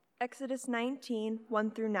Exodus 19,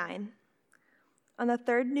 1 through 9. On the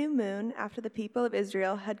third new moon, after the people of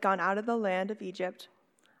Israel had gone out of the land of Egypt,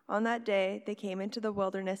 on that day they came into the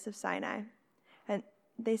wilderness of Sinai. And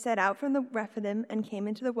they set out from the Rephidim and came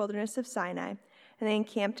into the wilderness of Sinai, and they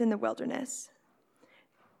encamped in the wilderness.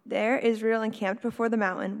 There Israel encamped before the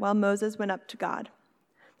mountain, while Moses went up to God.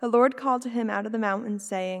 The Lord called to him out of the mountain,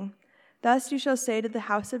 saying, "Thus you shall say to the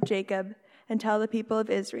house of Jacob, and tell the people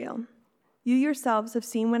of Israel, you yourselves have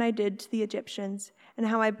seen what I did to the Egyptians, and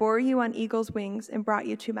how I bore you on eagle's wings and brought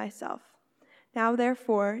you to myself. Now,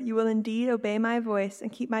 therefore, you will indeed obey my voice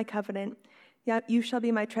and keep my covenant. Yet you shall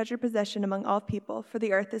be my treasured possession among all people, for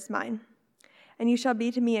the earth is mine. And you shall be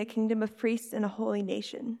to me a kingdom of priests and a holy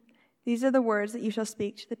nation. These are the words that you shall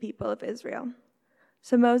speak to the people of Israel."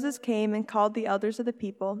 So Moses came and called the elders of the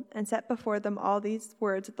people and set before them all these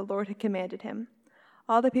words that the Lord had commanded him.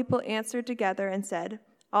 All the people answered together and said,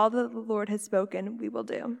 "All that the Lord has spoken, we will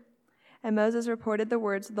do." And Moses reported the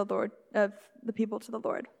words of the people to the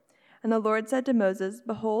Lord. And the Lord said to Moses,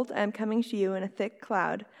 "Behold, I am coming to you in a thick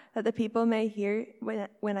cloud, that the people may hear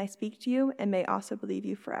when I speak to you, and may also believe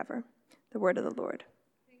you forever." The word of the Lord.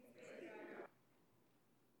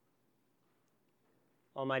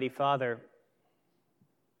 Almighty Father,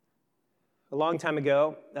 a long time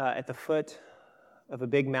ago, at the foot of a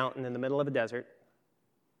big mountain in the middle of a desert,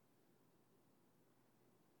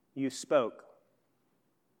 you spoke.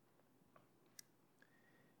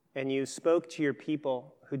 And you spoke to your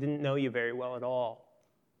people who didn't know you very well at all.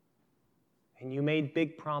 And you made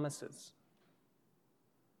big promises.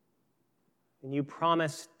 And you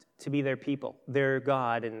promised to be their people, their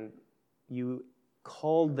God, and you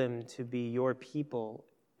called them to be your people.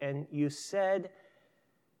 And you said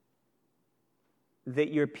that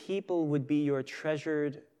your people would be your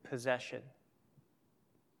treasured possession.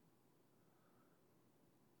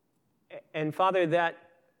 And Father, that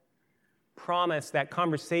promise, that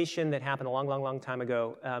conversation that happened a long, long, long time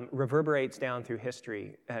ago reverberates down through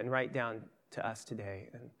history and right down to us today.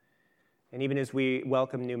 And even as we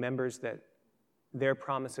welcome new members, that their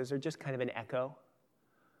promises are just kind of an echo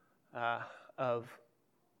of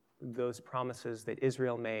those promises that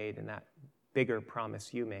Israel made and that bigger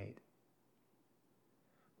promise you made.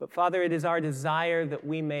 But Father, it is our desire that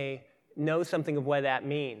we may know something of what that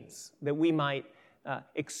means, that we might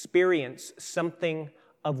experience something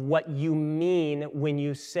of what you mean when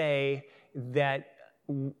you say that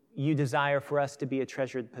you desire for us to be a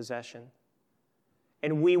treasured possession.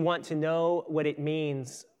 And we want to know what it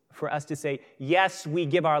means for us to say, yes, we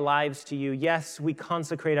give our lives to you. Yes, we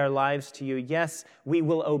consecrate our lives to you. Yes, we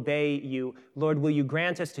will obey you. Lord, will you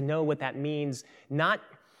grant us to know what that means, not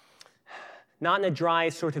in a dry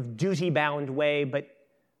sort of duty-bound way, but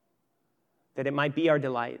that it might be our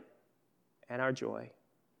delight and our joy.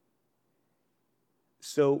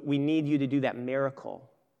 So we need you to do that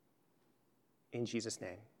miracle in Jesus'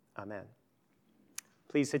 name. Amen.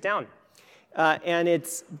 Please sit down. And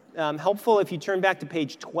it's helpful if you turn back to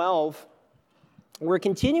page 12. We're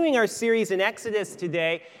continuing our series in Exodus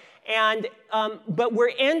today, but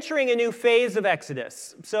we're entering a new phase of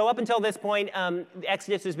Exodus. So up until this point,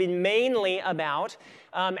 Exodus has been mainly about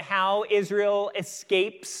how Israel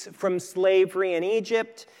escapes from slavery in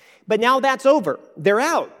Egypt. But now that's over. They're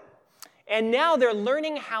out. And now they're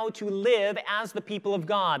learning how to live as the people of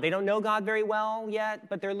God. They don't know God very well yet,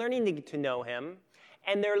 but they're learning to know him.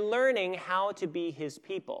 And they're learning how to be his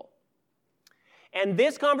people. And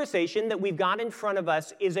this conversation that we've got in front of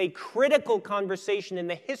us is a critical conversation in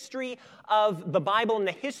the history of the Bible, in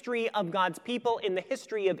the history of God's people, in the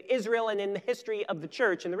history of Israel, and in the history of the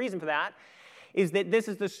church. And the reason for that is that this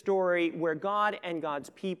is the story where God and God's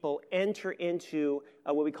people enter into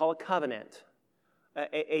what we call a covenant,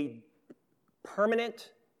 a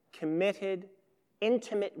permanent, committed,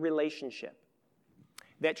 intimate relationship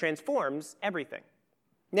that transforms everything.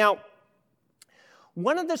 Now,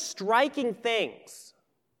 one of the striking things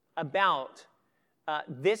about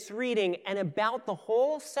this reading and about the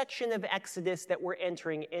whole section of Exodus that we're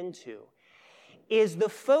entering into is the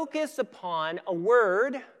focus upon a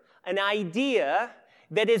word, an idea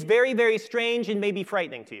that is very, very strange and maybe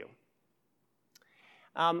frightening to you.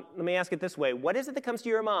 Let me ask it this way. What is it that comes to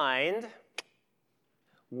your mind?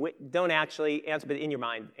 Don't actually answer, but in your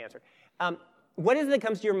mind answer. What is it that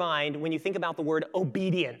comes to your mind when you think about the word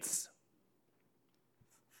obedience?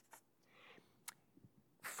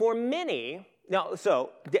 For many,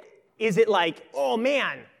 is it like, oh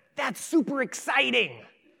man, that's super exciting?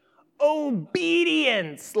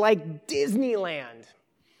 Obedience, like Disneyland.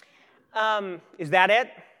 Is that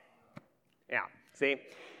it? Yeah, see?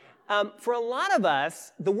 For a lot of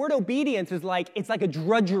us, the word obedience is like, it's like a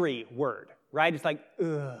drudgery word, right? It's like,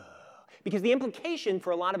 ugh. Because the implication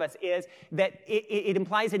for a lot of us is that it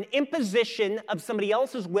implies an imposition of somebody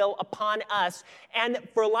else's will upon us, and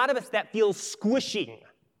for a lot of us that feels squishing.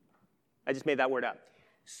 I just made that word up.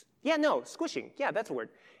 Yeah, no, squishing. Yeah, that's a word.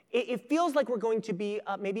 It feels like we're going to be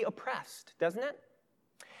maybe oppressed, doesn't it?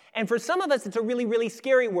 And for some of us, it's a really, really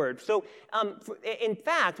scary word. So, in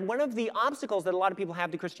fact, one of the obstacles that a lot of people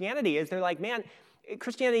have to Christianity is they're like, man,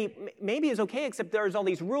 Christianity maybe is okay, except there's all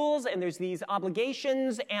these rules and there's these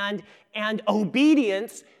obligations and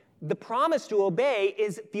obedience. The promise to obey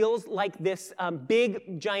feels like this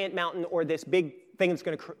big, giant mountain or this big thing that's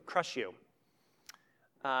going to crush you.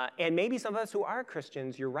 And maybe some of us who are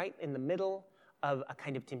Christians, you're right in the middle of a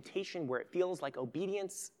kind of temptation where it feels like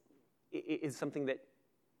obedience is something that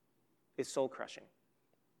is soul-crushing.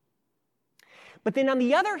 But then on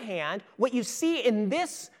the other hand, what you see in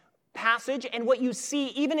this passage and what you see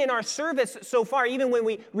even in our service so far, even when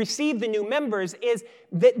we receive the new members, is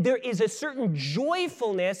that there is a certain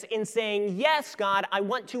joyfulness in saying, yes, God, I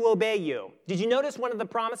want to obey you. Did you notice one of the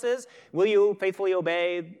promises? Will you faithfully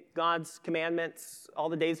obey God's commandments all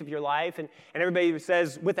the days of your life? And everybody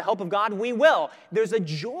says, with the help of God, we will. There's a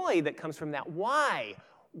joy that comes from that. Why?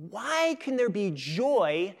 Why can there be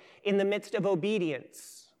joy in the midst of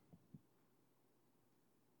obedience?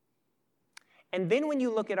 And then when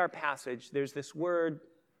you look at our passage, there's this word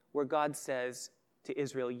where God says to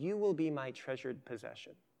Israel, you will be my treasured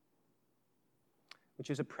possession, which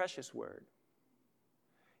is a precious word.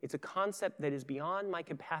 It's a concept that is beyond my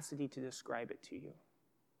capacity to describe it to you.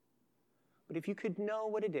 But if you could know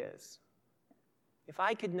what it is, if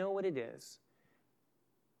I could know what it is,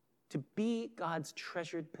 to be God's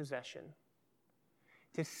treasured possession,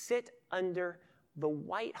 to sit under the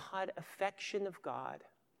white-hot affection of God,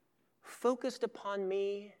 focused upon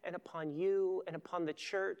me and upon you and upon the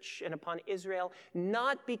church and upon Israel,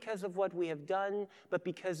 not because of what we have done, but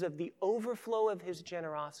because of the overflow of his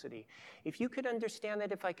generosity. If you could understand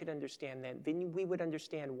that, if I could understand that, then we would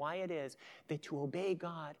understand why it is that to obey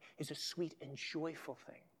God is a sweet and joyful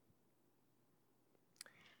thing.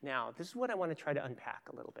 Now, this is what I want to try to unpack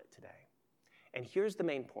a little bit today. And here's the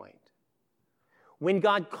main point. When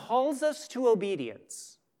God calls us to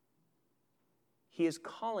obedience, he is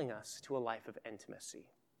calling us to a life of intimacy.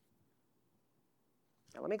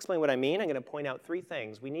 Now, let me explain what I mean. I'm going to point out three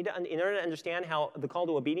things. We need to, in order to understand how the call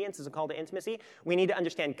to obedience is a call to intimacy, we need to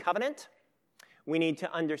understand covenant, we need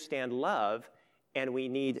to understand love, and we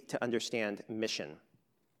need to understand mission.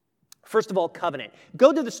 First of all, covenant.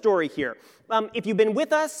 Go to the story here. If you've been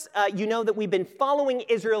with us, you know that we've been following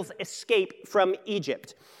Israel's escape from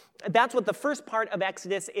Egypt. That's what the first part of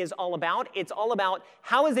Exodus is all about. It's all about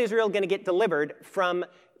how is Israel going to get delivered from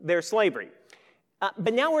their slavery.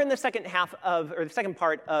 But now we're in the second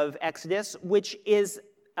part of Exodus, which is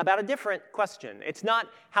about a different question. It's not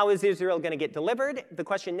how is Israel going to get delivered. The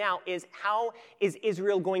question now is how is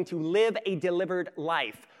Israel going to live a delivered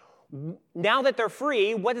life? Now that they're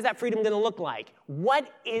free, what is that freedom going to look like? What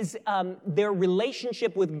is their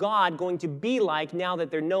relationship with God going to be like now that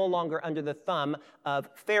they're no longer under the thumb of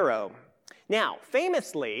Pharaoh? Now,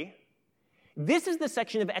 famously, this is the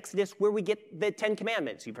section of Exodus where we get the Ten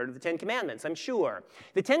Commandments. You've heard of the Ten Commandments, I'm sure.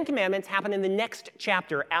 The Ten Commandments happen in the next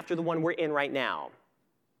chapter after the one we're in right now.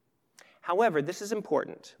 However, this is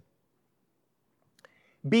important.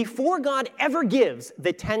 Before God ever gives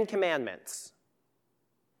the Ten Commandments,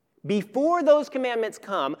 before those commandments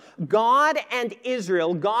come, God and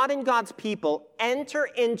Israel, God and God's people, enter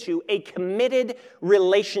into a committed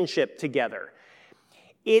relationship together.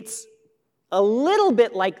 It's a little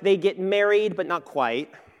bit like they get married, but not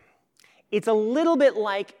quite. It's a little bit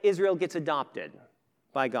like Israel gets adopted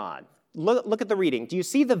by God. Look at the reading. Do you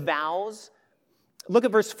see the vows? Look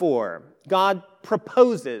at verse 4. God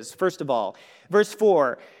proposes, first of all. Verse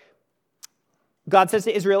 4. God says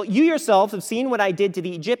to Israel, you yourselves have seen what I did to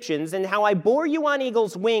the Egyptians and how I bore you on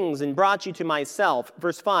eagle's wings and brought you to myself.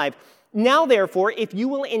 Verse 5, now therefore, if you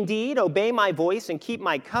will indeed obey my voice and keep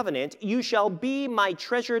my covenant, you shall be my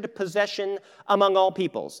treasured possession among all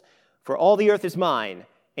peoples. For all the earth is mine,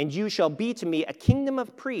 and you shall be to me a kingdom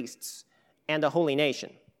of priests and a holy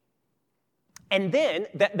nation. And then,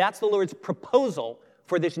 that's the Lord's proposal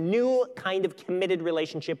for this new kind of committed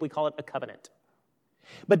relationship. We call it a covenant.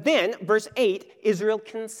 But then, verse 8, Israel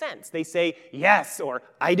consents. They say, yes, or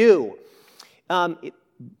I do.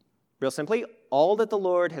 Real simply, all that the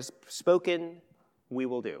Lord has spoken, we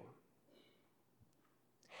will do.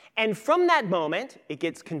 And from that moment, it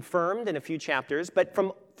gets confirmed in a few chapters, but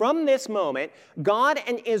from this moment, God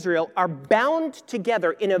and Israel are bound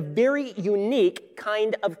together in a very unique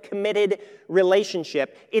kind of committed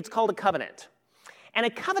relationship. It's called a covenant. And a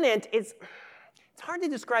covenant it's It's hard to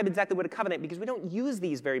describe exactly what a covenant, because we don't use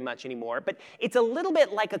these very much anymore, but it's a little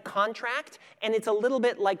bit like a contract, and it's a little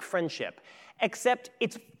bit like friendship, except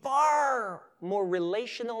it's far more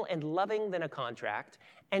relational and loving than a contract,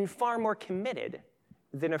 and far more committed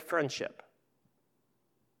than a friendship.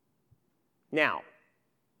 Now,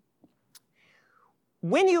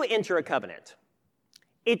 when you enter a covenant,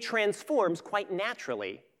 it transforms quite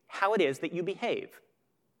naturally how it is that you behave.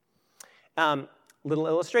 Little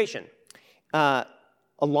illustration. A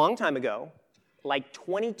long time ago, like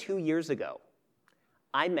 22 years ago,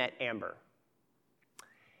 I met Amber.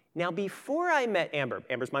 Now, before I met Amber,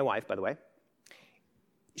 Amber's my wife, by the way,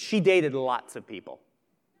 she dated lots of people.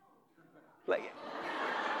 Like,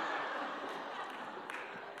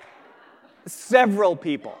 several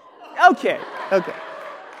people. Okay.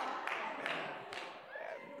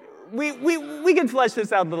 We can flesh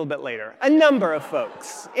this out a little bit later. A number of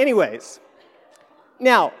folks. Anyways,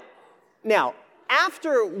 now,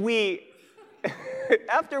 after we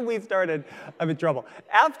started, I'm in trouble.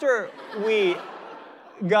 After we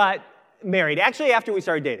got married, actually after we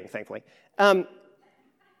started dating, thankfully,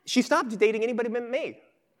 she stopped dating anybody but me,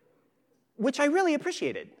 which I really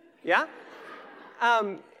appreciated. Yeah.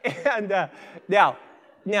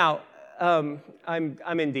 Now,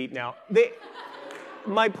 I'm in deep now.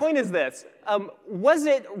 My point is this. Was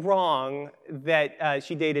it wrong that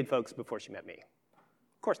she dated folks before she met me?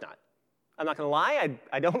 Of course not. I'm not going to lie.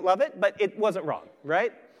 I don't love it, but it wasn't wrong,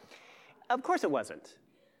 right? Of course it wasn't.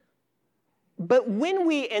 But when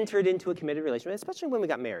we entered into a committed relationship, especially when we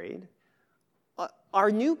got married, our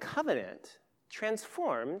new covenant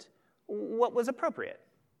transformed what was appropriate.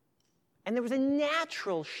 And there was a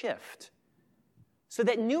natural shift. So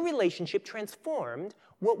that new relationship transformed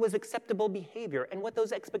what was acceptable behavior and what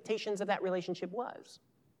those expectations of that relationship was.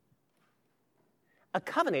 A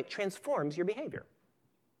covenant transforms your behavior,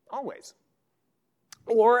 always.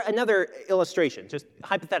 Or another illustration, just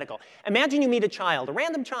hypothetical. Imagine you meet a child, a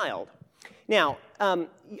random child. Now,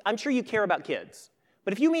 I'm sure you care about kids,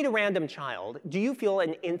 but if you meet a random child, do you feel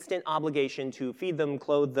an instant obligation to feed them,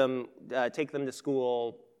 clothe them, take them to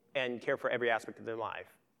school, and care for every aspect of their life?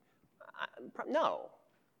 No.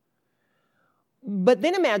 But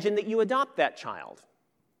then imagine that you adopt that child.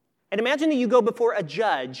 And imagine that you go before a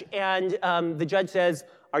judge, and the judge says,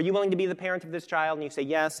 "Are you willing to be the parent of this child?" And you say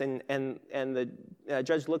yes, and the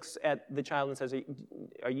judge looks at the child and says, do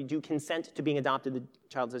you consent to being adopted? The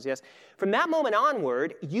child says yes. From that moment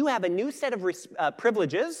onward, you have a new set of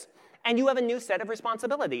privileges, and you have a new set of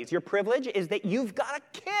responsibilities. Your privilege is that you've got a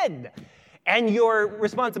kid, and your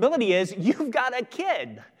responsibility is you've got a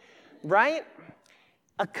kid. Right?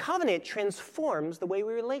 A covenant transforms the way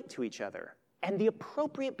we relate to each other and the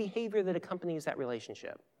appropriate behavior that accompanies that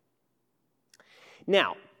relationship.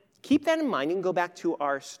 Now, keep that in mind. You can go back to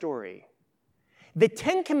our story. The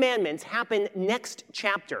 10 Commandments happen next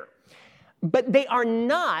chapter, but they are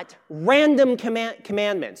not random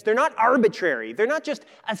commandments. They're not arbitrary. They're not just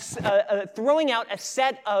throwing out a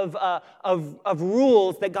set of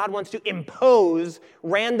rules that God wants to impose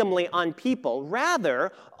randomly on people.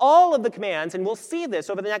 Rather, all of the commands, and we'll see this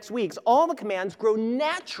over the next weeks, all the commands grow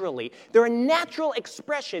naturally. They're a natural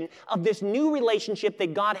expression of this new relationship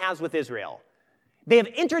that God has with Israel. They have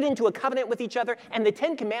entered into a covenant with each other, and the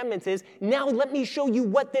 10 Commandments is, now let me show you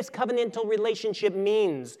what this covenantal relationship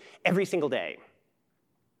means every single day.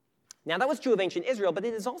 Now, that was true of ancient Israel, but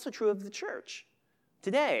it is also true of the church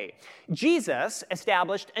today. Jesus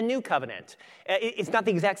established a new covenant. It's not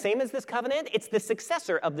the exact same as this covenant. It's the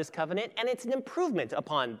successor of this covenant, and it's an improvement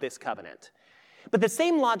upon this covenant. But the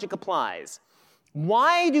same logic applies.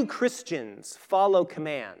 Why do Christians follow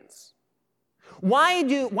commands? Why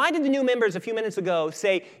did the new members a few minutes ago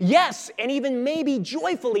say yes, and even maybe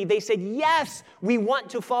joyfully they said, yes, we want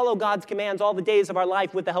to follow God's commands all the days of our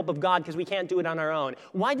life with the help of God because we can't do it on our own?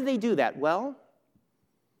 Why do they do that? Well,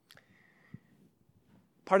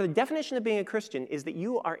 part of the definition of being a Christian is that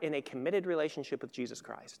you are in a committed relationship with Jesus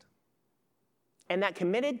Christ. And that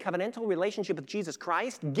committed covenantal relationship with Jesus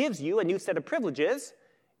Christ gives you a new set of privileges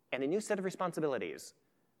and a new set of responsibilities.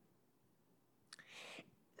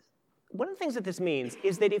 One of the things that this means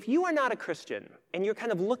is that if you are not a Christian and you're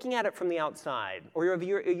kind of looking at it from the outside, or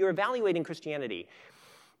you're evaluating Christianity,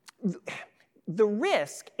 the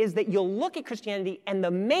risk is that you'll look at Christianity and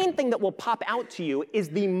the main thing that will pop out to you is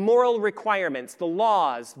the moral requirements, the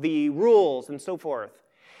laws, the rules, and so forth.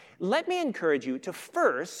 Let me encourage you to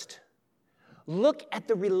first look at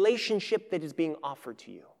the relationship that is being offered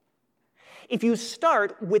to you. If you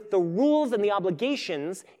start with the rules and the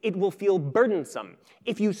obligations, it will feel burdensome.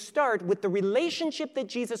 If you start with the relationship that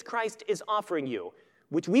Jesus Christ is offering you,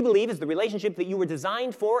 which we believe is the relationship that you were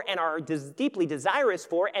designed for and are deeply desirous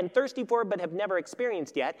for and thirsty for but have never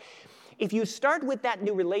experienced yet, if you start with that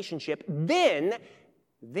new relationship, then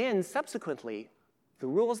subsequently, the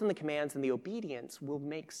rules and the commands and the obedience will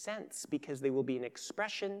make sense because they will be an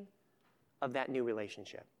expression of that new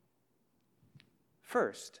relationship.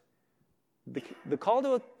 First, the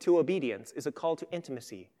call to obedience is a call to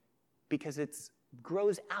intimacy because it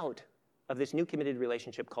grows out of this new committed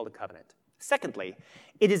relationship called a covenant. Secondly,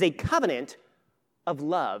 it is a covenant of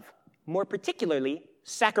love, more particularly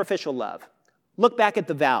sacrificial love. Look back at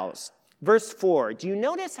the vows. Verse 4, do you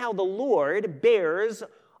notice how the Lord bears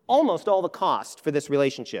almost all the cost for this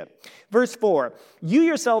relationship? Verse 4, you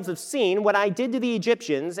yourselves have seen what I did to the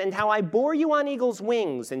Egyptians and how I bore you on eagle's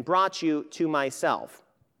wings and brought you to myself.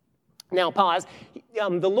 Now, pause.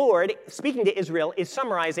 The Lord, speaking to Israel, is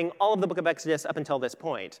summarizing all of the book of Exodus up until this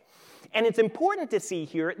point. And it's important to see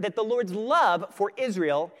here that the Lord's love for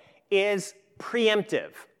Israel is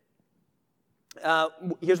preemptive.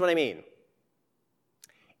 Here's what I mean.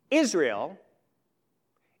 Israel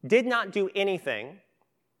did not do anything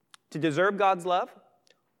to deserve God's love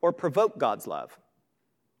or provoke God's love.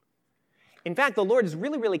 In fact, the Lord is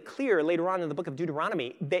really, really clear later on in the book of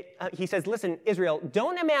Deuteronomy that he says, listen, Israel,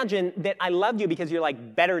 don't imagine that I loved you because you're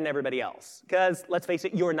like better than everybody else. Because let's face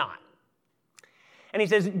it, you're not. And he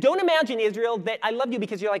says, don't imagine, Israel, that I loved you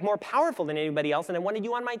because you're like more powerful than anybody else and I wanted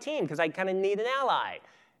you on my team because I kind of need an ally.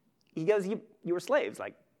 He goes, you were slaves.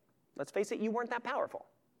 Like, let's face it, you weren't that powerful.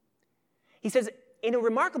 He says, in a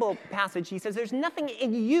remarkable passage, he says, there's nothing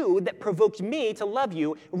in you that provoked me to love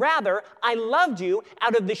you. Rather, I loved you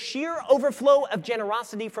out of the sheer overflow of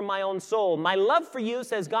generosity from my own soul. My love for you,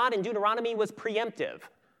 says God in Deuteronomy, was preemptive.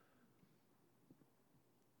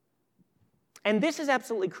 And this is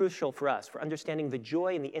absolutely crucial for us, for understanding the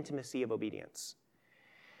joy and the intimacy of obedience.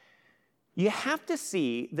 You have to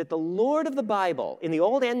see that the Lord of the Bible, in the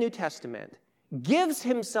Old and New Testament, gives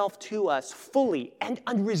himself to us fully and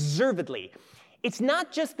unreservedly. It's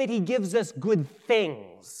not just that he gives us good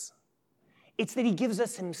things. It's that he gives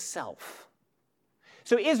us himself.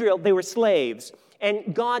 So Israel, they were slaves,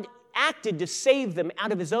 and God acted to save them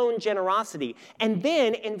out of his own generosity. And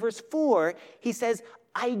then in verse 4, he says,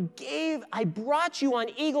 I brought you on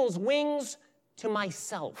eagle's wings to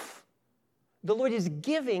myself. The Lord is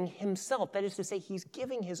giving himself. That is to say, he's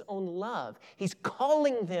giving his own love. He's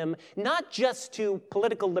calling them not just to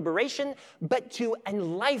political liberation, but to a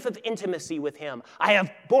life of intimacy with him. I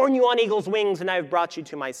have borne you on eagle's wings, and I have brought you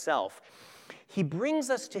to myself. He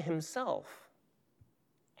brings us to himself.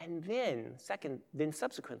 And then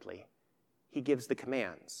subsequently, he gives the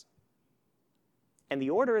commands. And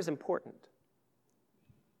the order is important.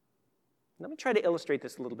 Let me try to illustrate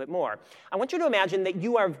this a little bit more. I want you to imagine that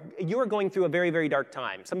you are going through a very, very dark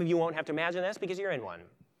time. Some of you won't have to imagine this because you're in one.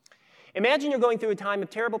 Imagine you're going through a time of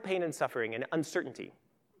terrible pain and suffering and uncertainty.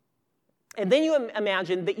 And then you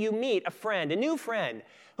imagine that you meet a new friend,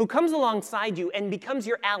 who comes alongside you and becomes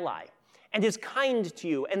your ally, and is kind to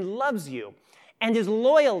you and loves you, and is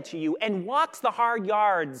loyal to you, and walks the hard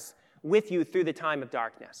yards with you through the time of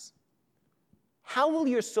darkness. How will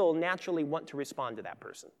your soul naturally want to respond to that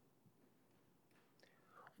person?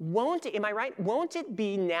 Am I right? Won't it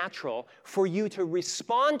be natural for you to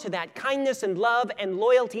respond to that kindness and love and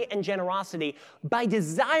loyalty and generosity by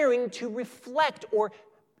desiring to reflect or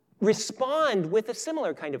respond with a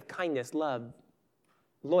similar kind of kindness, love,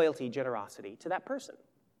 loyalty, generosity to that person?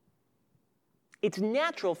 It's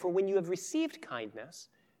natural for when you have received kindness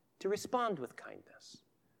to respond with kindness.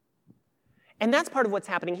 And that's part of what's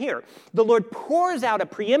happening here. The Lord pours out a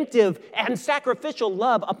preemptive and sacrificial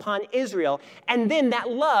love upon Israel, and then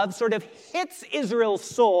that love sort of hits Israel's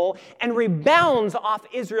soul and rebounds off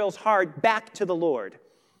Israel's heart back to the Lord.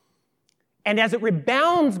 And as it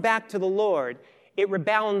rebounds back to the Lord, it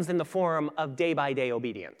rebounds in the form of day-by-day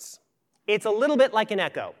obedience. It's a little bit like an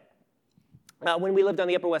echo. When we lived on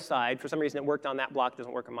the Upper West Side, for some reason it worked on that block,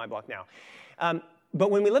 doesn't work on my block now.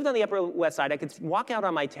 But when we lived on the Upper West Side, I could walk out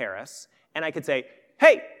on my terrace, and I could say,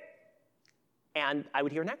 hey, and I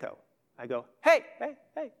would hear an echo. I'd go, hey, hey,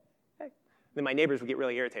 hey, hey. Then my neighbors would get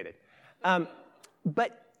really irritated.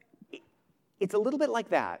 But it's a little bit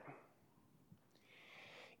like that.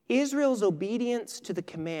 Israel's obedience to the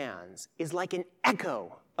commands is like an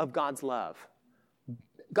echo of God's love.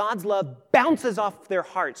 God's love bounces off their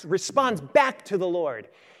hearts, responds back to the Lord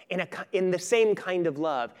in the same kind of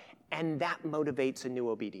love. And that motivates a new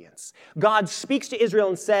obedience. God speaks to Israel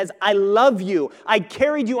and says, I love you. I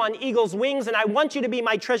carried you on eagle's wings, and I want you to be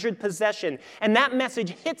my treasured possession. And that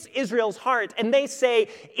message hits Israel's heart, and they say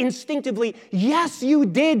instinctively, yes, you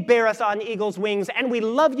did bear us on eagle's wings, and we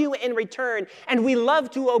love you in return, and we love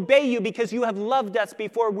to obey you because you have loved us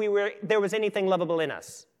before there was anything lovable in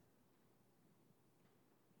us.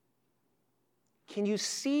 Can you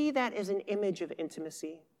see that as an image of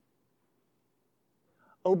intimacy?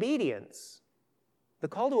 Obedience, the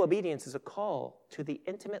call to obedience is a call to the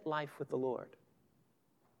intimate life with the Lord.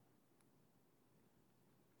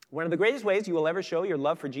 One of the greatest ways you will ever show your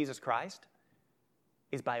love for Jesus Christ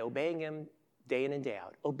is by obeying him day in and day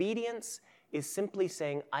out. Obedience is simply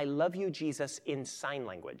saying, I love you, Jesus, in sign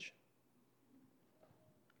language.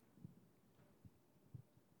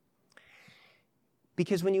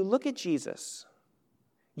 Because when you look at Jesus,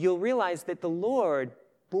 you'll realize that the Lord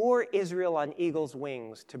bore Israel on eagle's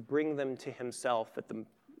wings to bring them to himself at the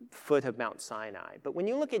foot of Mount Sinai. But when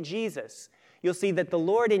you look at Jesus, you'll see that the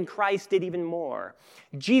Lord in Christ did even more.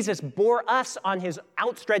 Jesus bore us on his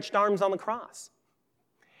outstretched arms on the cross.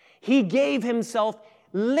 He gave himself,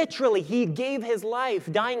 literally, he gave his life,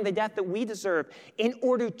 dying the death that we deserve, in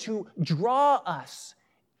order to draw us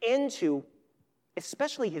into,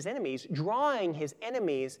 especially his enemies, drawing his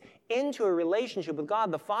enemies into a relationship with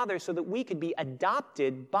God the Father so that we could be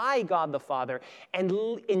adopted by God the Father and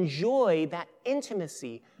enjoy that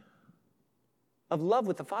intimacy of love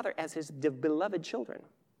with the Father as his beloved children.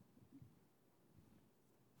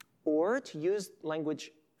 Or, to use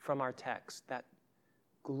language from our text, that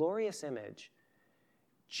glorious image,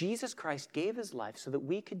 Jesus Christ gave his life so that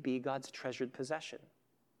we could be God's treasured possession.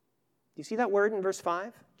 Do you see that word in verse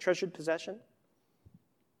 5? Treasured possession?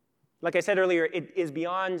 Like I said earlier, it is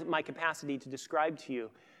beyond my capacity to describe to you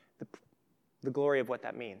the glory of what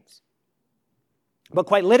that means. But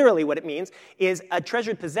quite literally what it means is a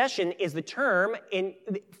treasured possession is the term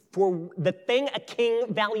for the thing a king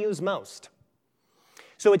values most.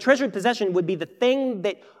 So a treasured possession would be the thing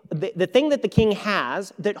that the king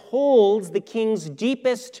has that holds the king's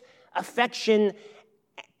deepest affection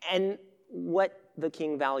and what the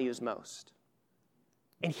king values most.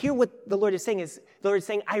 And here what the Lord is saying is, the Lord is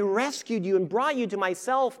saying, I rescued you and brought you to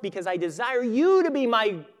myself because I desire you to be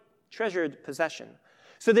my treasured possession,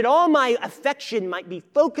 so that all my affection might be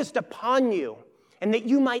focused upon you and that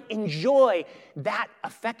you might enjoy that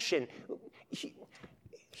affection.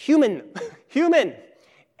 Human,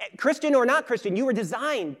 Christian or not Christian, you were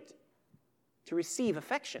designed to receive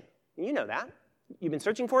affection. And you know that. You've been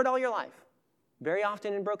searching for it all your life, very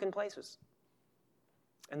often in broken places.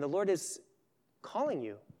 And the Lord is calling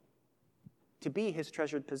you to be his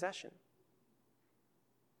treasured possession.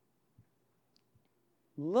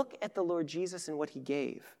 Look at the Lord Jesus and what he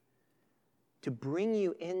gave to bring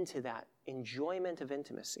you into that enjoyment of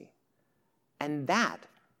intimacy. And that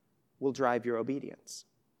will drive your obedience.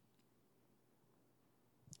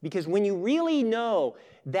 Because when you really know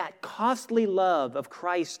that costly love of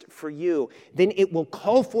Christ for you, then it will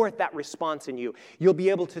call forth that response in you. You'll be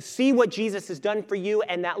able to see what Jesus has done for you,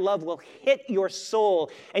 and that love will hit your soul,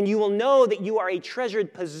 and you will know that you are a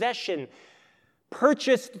treasured possession,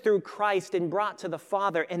 purchased through Christ and brought to the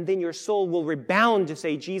Father, and then your soul will rebound to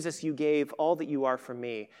say, Jesus, you gave all that you are for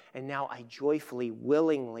me, and now I joyfully,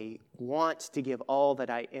 willingly want to give all that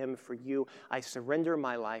I am for you. I surrender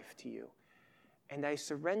my life to you. And I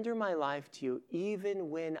surrender my life to you even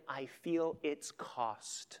when I feel its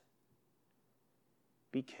cost,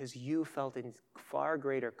 because you felt in far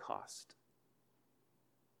greater cost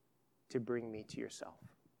to bring me to yourself.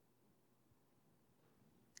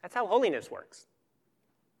 That's how holiness works.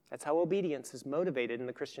 That's how obedience is motivated in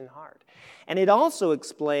the Christian heart. And it also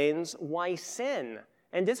explains why sin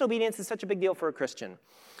and disobedience is such a big deal for a Christian.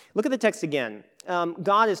 Look at the text again.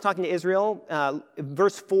 God is talking to Israel.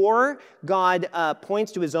 Verse 4, God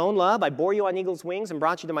points to his own love. I bore you on eagle's wings and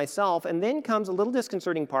brought you to myself. And then comes a little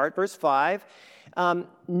disconcerting part. Verse 5,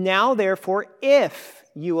 now therefore, if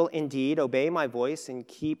you will indeed obey my voice and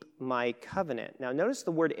keep my covenant. Now notice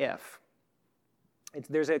the word if.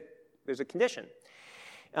 There's a condition.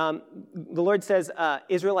 The Lord says,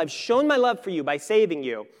 Israel, I've shown my love for you by saving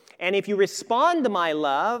you. And if you respond to my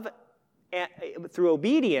love through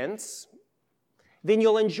obedience, then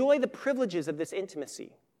you'll enjoy the privileges of this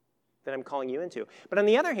intimacy that I'm calling you into. But on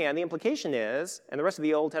the other hand, the implication is, and the rest of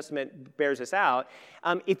the Old Testament bears this out,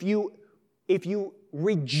 if you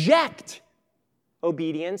reject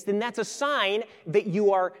obedience, then that's a sign that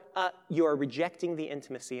you are rejecting the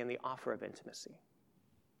intimacy and the offer of intimacy.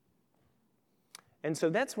 And so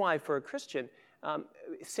that's why for a Christian,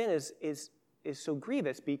 sin is so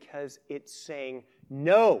grievous, because it's saying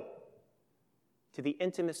no to the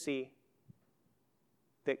intimacy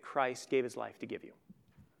that Christ gave his life to give you.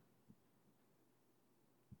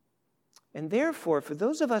 And therefore, for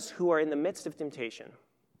those of us who are in the midst of temptation,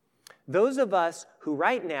 those of us who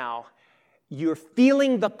right now, you're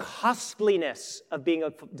feeling the costliness of being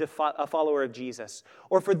a follower of Jesus,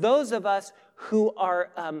 or for those of us who are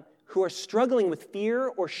struggling with fear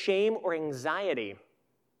or shame or anxiety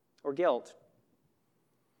or guilt,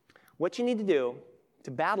 what you need to do to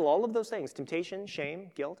battle all of those things, temptation, shame,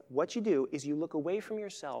 guilt, what you do is you look away from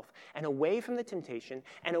yourself and away from the temptation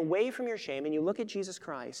and away from your shame, and you look at Jesus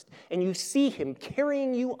Christ and you see him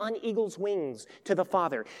carrying you on eagle's wings to the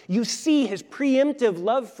Father. You see his preemptive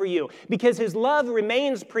love for you because his love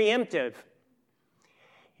remains preemptive.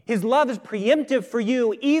 His love is preemptive for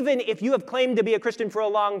you, even if you have claimed to be a Christian for a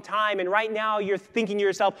long time, and right now you're thinking to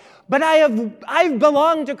yourself, but I've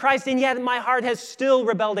belonged to Christ, and yet my heart has still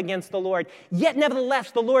rebelled against the Lord. Yet nevertheless,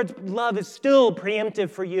 the Lord's love is still preemptive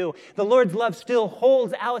for you. The Lord's love still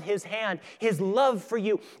holds out his hand, his love for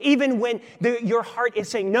you. Even when your heart is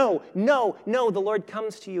saying, no, no, no, the Lord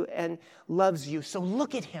comes to you and loves you. So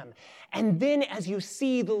look at him. And then as you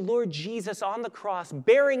see the Lord Jesus on the cross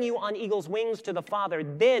bearing you on eagle's wings to the Father,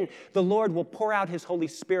 then the Lord will pour out his Holy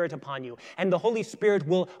Spirit upon you. And the Holy Spirit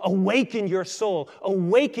will awaken your soul,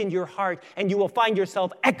 awaken your heart, and you will find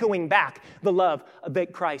yourself echoing back the love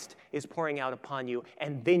that Christ is pouring out upon you.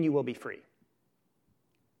 And then you will be free.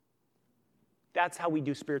 That's how we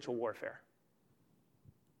do spiritual warfare.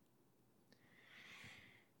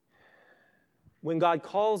 When God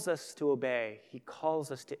calls us to obey, he calls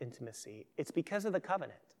us to intimacy. It's because of the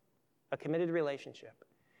covenant, a committed relationship.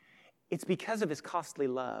 It's because of his costly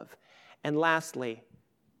love. And lastly,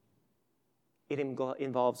 it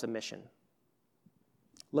involves a mission.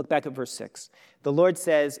 Look back at verse 6. The Lord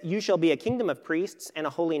says, "You shall be a kingdom of priests and a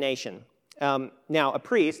holy nation." Now, a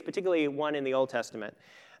priest, particularly one in the Old Testament,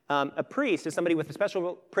 a priest is somebody with a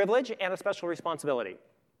special privilege and a special responsibility.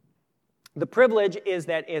 The privilege is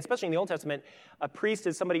that, especially in the Old Testament, a priest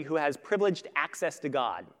is somebody who has privileged access to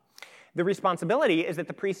God. The responsibility is that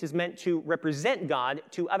the priest is meant to represent God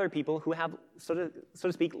to other people who have, so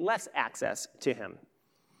to speak, less access to him.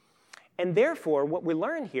 And therefore, what we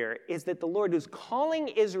learn here is that the Lord is calling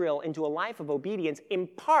Israel into a life of obedience in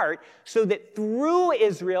part so that through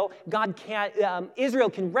Israel, Israel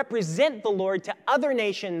can represent the Lord to other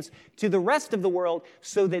nations, to the rest of the world,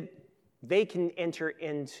 so that they can enter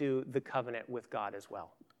into the covenant with God as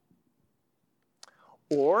well.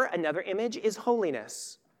 Or another image is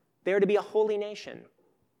holiness. They are to be a holy nation.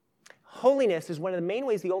 Holiness is one of the main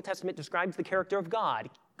ways the Old Testament describes the character of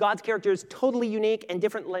God. God's character is totally unique and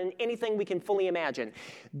different than anything we can fully imagine.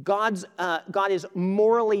 God is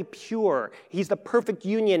morally pure. He's the perfect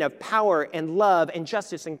union of power and love and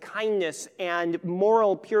justice and kindness and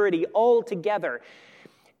moral purity all together.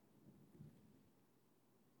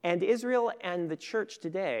 And Israel and the church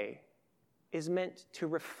today is meant to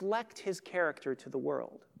reflect his character to the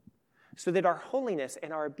world, so that our holiness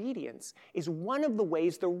and our obedience is one of the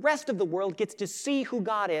ways the rest of the world gets to see who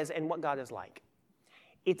God is and what God is like.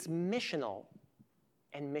 It's missional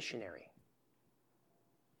and missionary.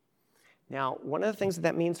 Now, one of the things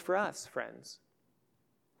that means for us, friends,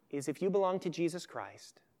 is if you belong to Jesus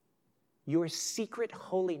Christ, your secret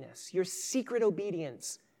holiness, your secret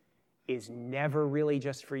obedience is never really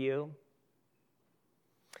just for you.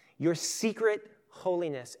 Your secret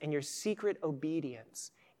holiness and your secret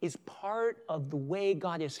obedience is part of the way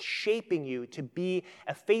God is shaping you to be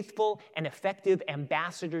a faithful and effective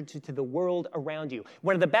ambassador to the world around you.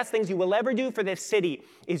 One of the best things you will ever do for this city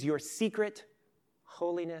is your secret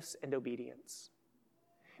holiness and obedience.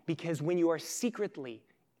 Because when you are secretly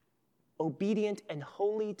obedient and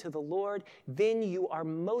holy to the Lord, then you are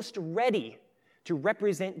most ready to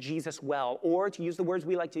represent Jesus well, or to use the words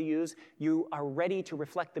we like to use, you are ready to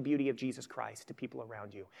reflect the beauty of Jesus Christ to people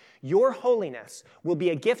around you. Your holiness will be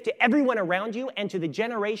a gift to everyone around you and to the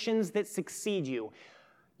generations that succeed you.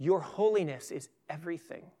 Your holiness is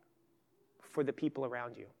everything for the people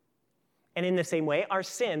around you. And in the same way, our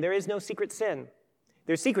sin, there is no secret sin.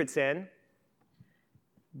 There's secret sin,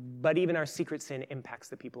 but even our secret sin impacts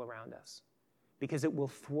the people around us because it will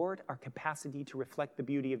thwart our capacity to reflect the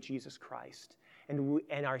beauty of Jesus Christ.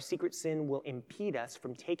 And our secret sin will impede us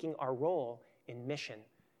from taking our role in mission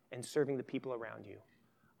and serving the people around you.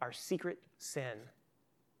 Our secret sin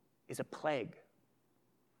is a plague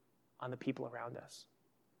on the people around us.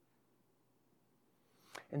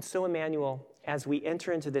 And so, Emmanuel, as we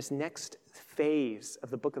enter into this next phase of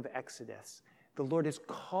the book of Exodus, the Lord is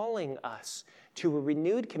calling us to a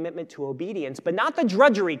renewed commitment to obedience, but not the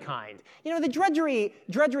drudgery kind. You know, the drudgery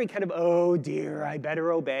kind of, oh dear, I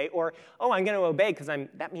better obey, or, oh, I'm going to obey because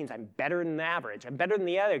that means I'm better than the average. I'm better than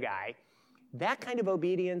the other guy. That kind of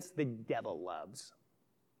obedience the devil loves.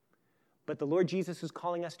 But the Lord Jesus is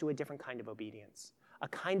calling us to a different kind of obedience, a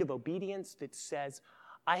kind of obedience that says,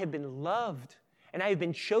 I have been loved and I have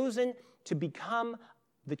been chosen to become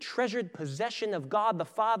the treasured possession of God the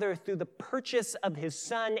Father through the purchase of his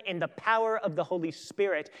Son and the power of the Holy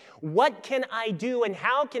Spirit. What can I do and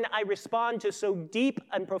how can I respond to so deep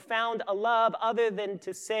and profound a love other than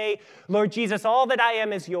to say, Lord Jesus, all that I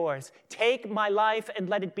am is yours. Take my life and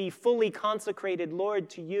let it be fully consecrated, Lord,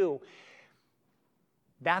 to you.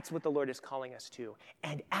 That's what the Lord is calling us to.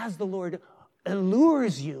 And as the Lord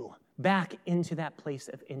allures you back into that place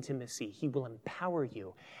of intimacy, he will empower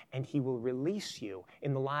you and he will release you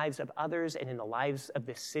in the lives of others and in the lives of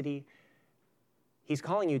this city. He's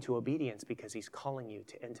calling you to obedience because he's calling you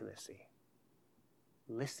to intimacy.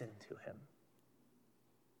 Listen to him.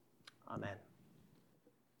 Amen.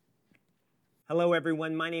 Hello,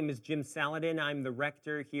 everyone. My name is Jim Saladin. I'm the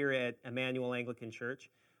rector here at Emmanuel Anglican Church.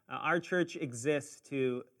 Our church exists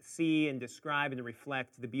to see and describe and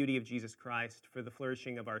reflect the beauty of Jesus Christ for the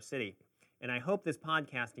flourishing of our city. And I hope this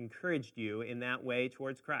podcast encouraged you in that way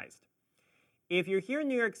towards Christ. If you're here in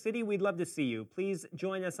New York City, we'd love to see you. Please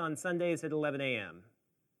join us on Sundays at 11 a.m.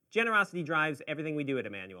 Generosity drives everything we do at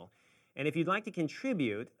Emmanuel. And if you'd like to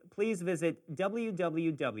contribute, please visit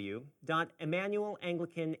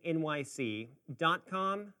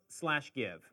www.emmanuelanglicannyc.com/give.